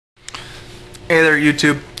Hey there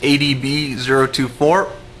YouTube, ADB024.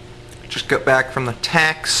 Just got back from the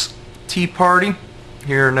tax tea party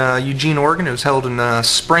here in Eugene, Oregon. It was held in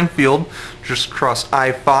Springfield, just across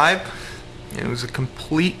I-5. It was a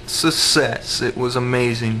complete success. It was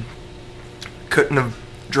amazing. Couldn't have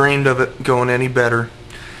dreamed of it going any better.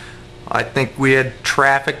 I think we had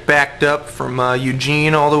traffic backed up from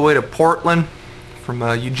Eugene all the way to Portland, from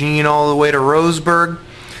Eugene all the way to Roseburg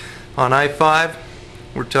on I-5.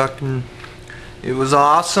 We're talking, it was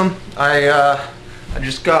awesome. I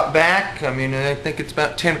just got back. I mean, I think it's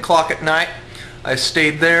about 10 o'clock at night. I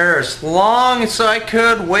stayed there as long as I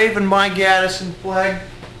could, waving my Gaddison flag,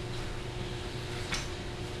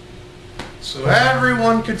 so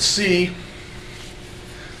everyone could see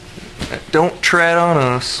that don't tread on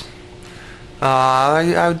us.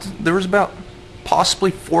 There was about possibly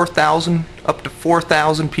 4,000, up to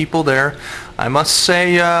 4,000 people there. I must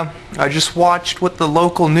say, I just watched what the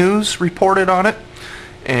local news reported on it,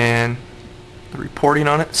 and the reporting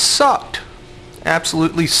on it sucked.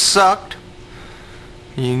 Absolutely sucked.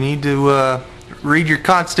 You need to read your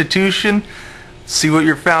Constitution, see what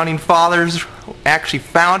your founding fathers actually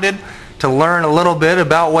founded, to learn a little bit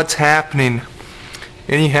about what's happening.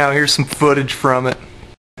 Anyhow, here's some footage from it.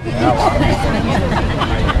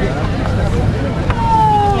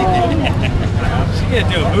 She gonna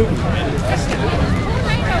do a movie.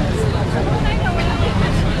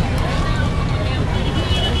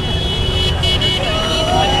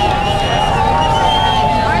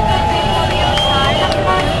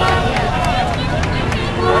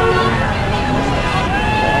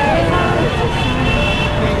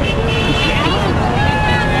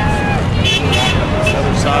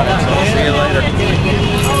 I'll see you later.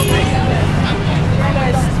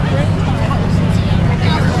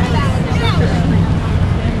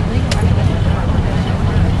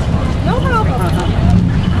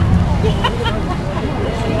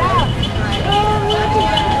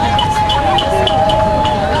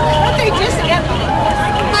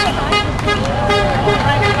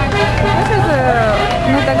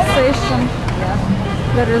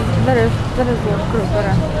 That is your group,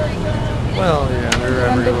 Well, yeah, they're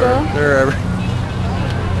everywhere. They're everywhere.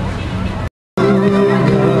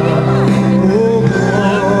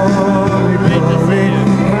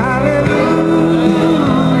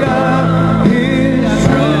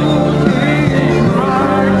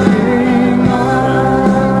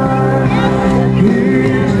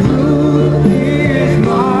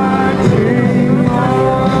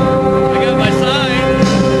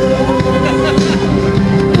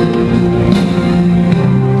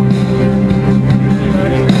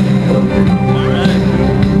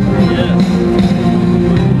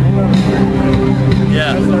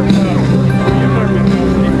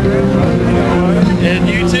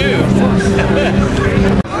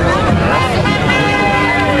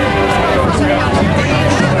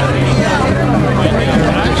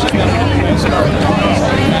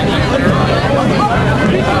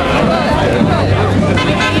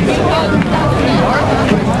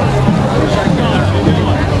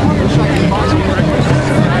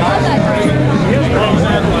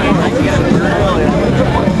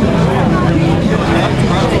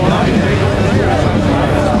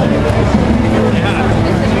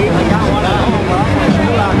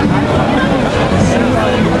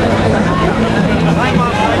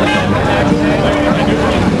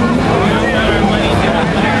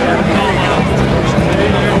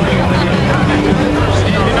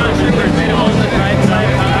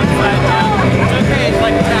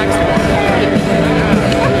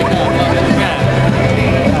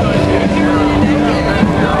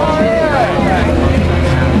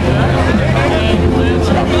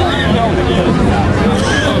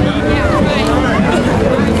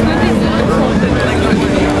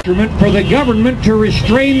 For the government to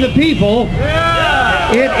restrain the people.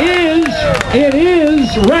 Yeah. It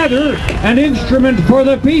is rather an instrument for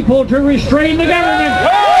the people to restrain the government.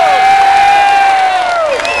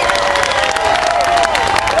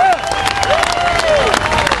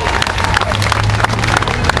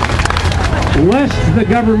 Lest the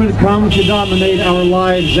government come to dominate our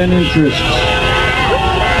lives and interests.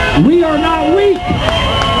 We are not weak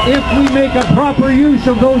if we make a proper use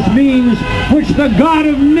of those means which the God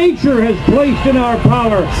of nature has placed in our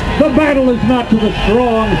power. The battle is not to the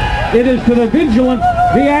strong, it is to the vigilant,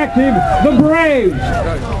 the active, the brave.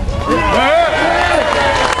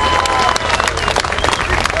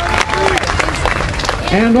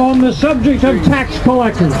 And on the subject of tax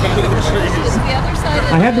collectors,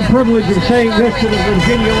 I had the privilege of saying this to the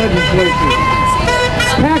Virginia legislature.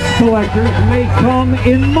 Tax collectors may come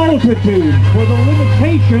in multitudes. For the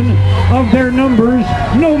limitation of their numbers,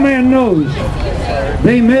 no man knows.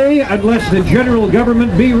 They may, unless the general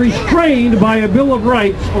government be restrained by a Bill of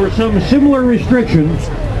Rights or some similar restrictions,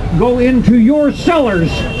 go into your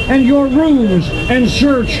cellars and your rooms and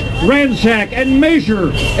search, ransack, and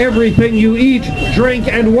measure everything you eat, drink,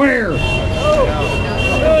 and wear.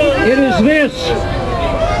 It is this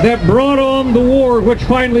that brought on the war which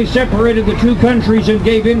finally separated the two countries and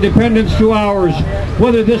gave independence to ours.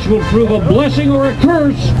 Whether this will prove a blessing or a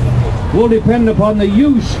curse will depend upon the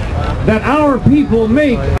use that our people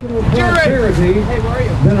make of prosperity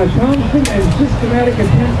than a constant and systematic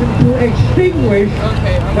attempt to extinguish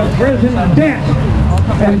the present debt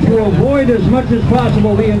and to avoid as much as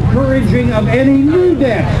possible the encouraging of any new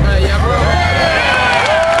debt.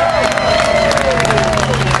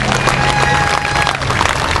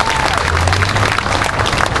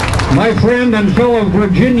 My friend and fellow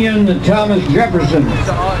Virginian Thomas Jefferson,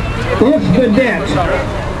 if the debt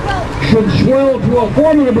should swell to a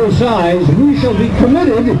formidable size, we shall be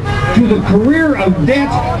committed to the career of debt,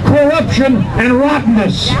 corruption, and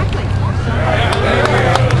rottenness.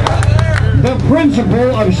 The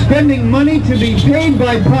principle of spending money to be paid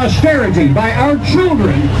by posterity, by our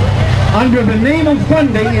children, under the name of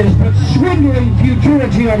funding is but swindling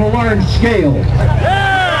futurity on a large scale.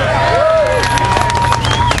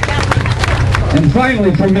 And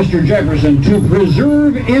finally, from Mr. Jefferson, to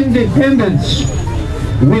preserve independence,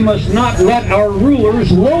 we must not let our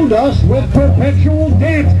rulers load us with perpetual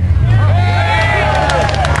debt.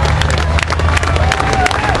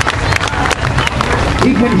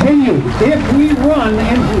 He continued, if we run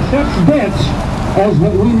into such debts as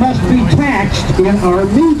that we must be taxed in our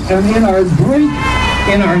meat and in our drink,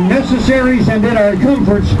 in our necessaries and in our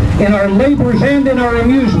comforts, in our labors and in our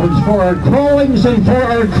amusements, for our callings and for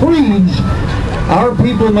our creeds, our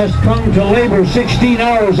people must come to labor 16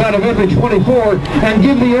 hours out of every 24 and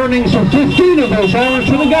give the earnings of 15 of those hours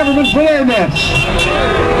to the government for their debts.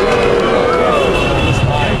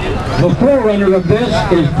 The forerunner of this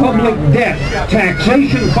is public debt.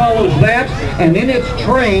 Taxation follows that, and in its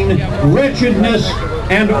train, wretchedness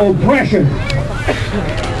and oppression.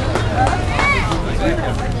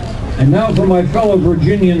 And now for my fellow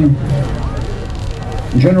Virginian,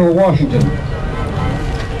 General Washington.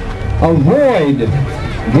 Avoid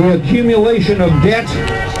the accumulation of debt,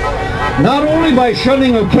 not only by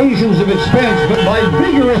shunning occasions of expense, but by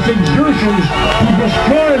vigorous exertions to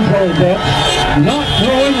discharge all debts, not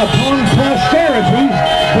throwing upon posterity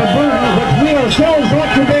the burden which we ourselves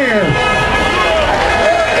ought to bear.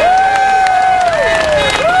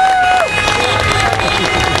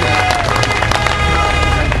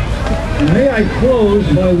 And may I close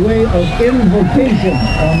by way of invocation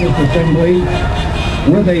on this assembly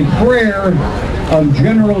with a prayer of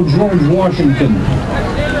General George Washington.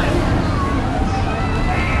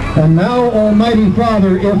 And now, Almighty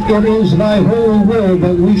Father, if it is thy holy will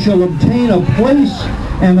that we shall obtain a place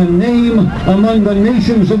and a name among the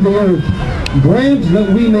nations of the earth, grant that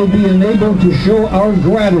we may be enabled to show our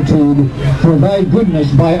gratitude for thy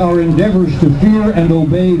goodness by our endeavors to fear and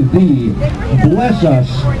obey thee. Bless us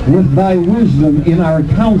with thy wisdom in our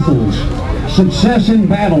counsels, success in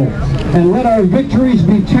battle, and let our victories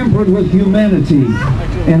be tempered with humanity.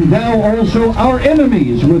 Endow also our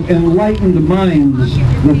enemies with enlightened minds,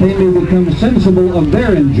 that they may become sensible of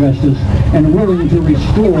their injustice and willing to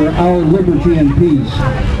restore our liberty and peace.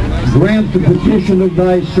 Grant the petition of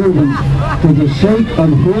thy servant for the sake of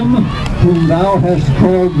him whom thou hast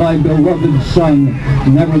called thy beloved Son.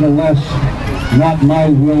 Nevertheless, not my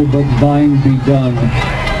will but thine be done.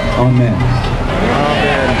 Amen.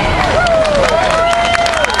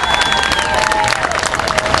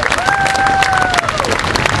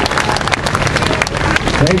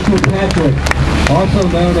 Thank you, Patrick, also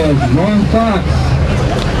known as Norm Fox.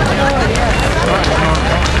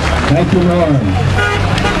 Thank you, Norm.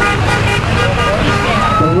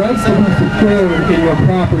 The right to be secure in your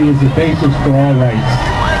property is the basis for all rights.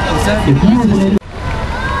 If you